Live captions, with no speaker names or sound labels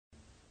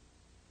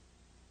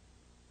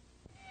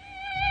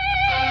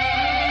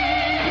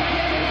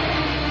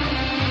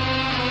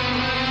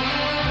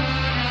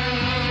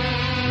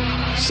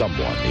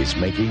Someone is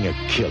making a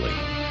killing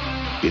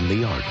in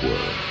the art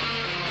world.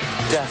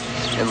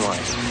 Death in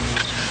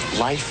life.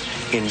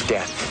 Life in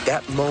death.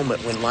 That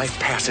moment when life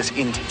passes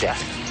into death.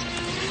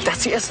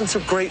 That's the essence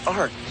of great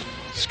art.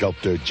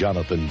 Sculptor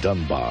Jonathan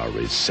Dunbar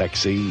is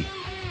sexy,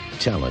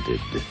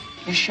 talented.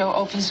 Your show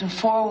opens in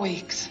 4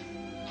 weeks.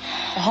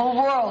 The whole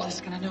world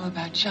is going to know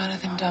about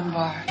Jonathan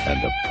Dunbar.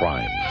 And a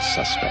prime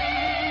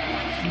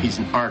suspect. He's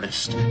an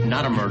artist,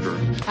 not a murderer.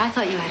 If I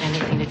thought you had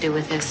anything to do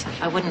with this,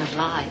 I wouldn't have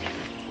lied.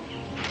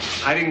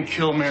 I didn't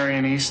kill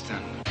Marion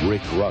Easton.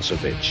 Rick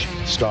Rossovich,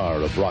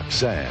 star of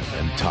Roxanne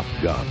and Top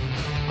Gun.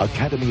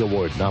 Academy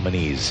Award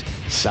nominees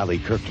Sally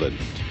Kirkland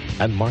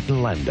and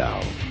Martin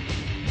Landau.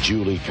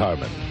 Julie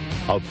Carmen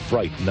of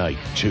Fright Night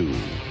 2.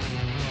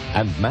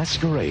 And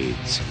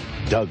Masquerades,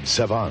 Doug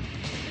Savant.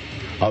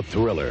 A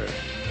thriller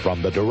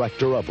from the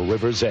director of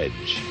River's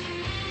Edge,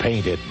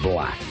 Painted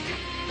Black.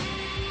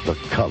 The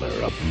Color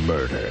of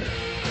Murder.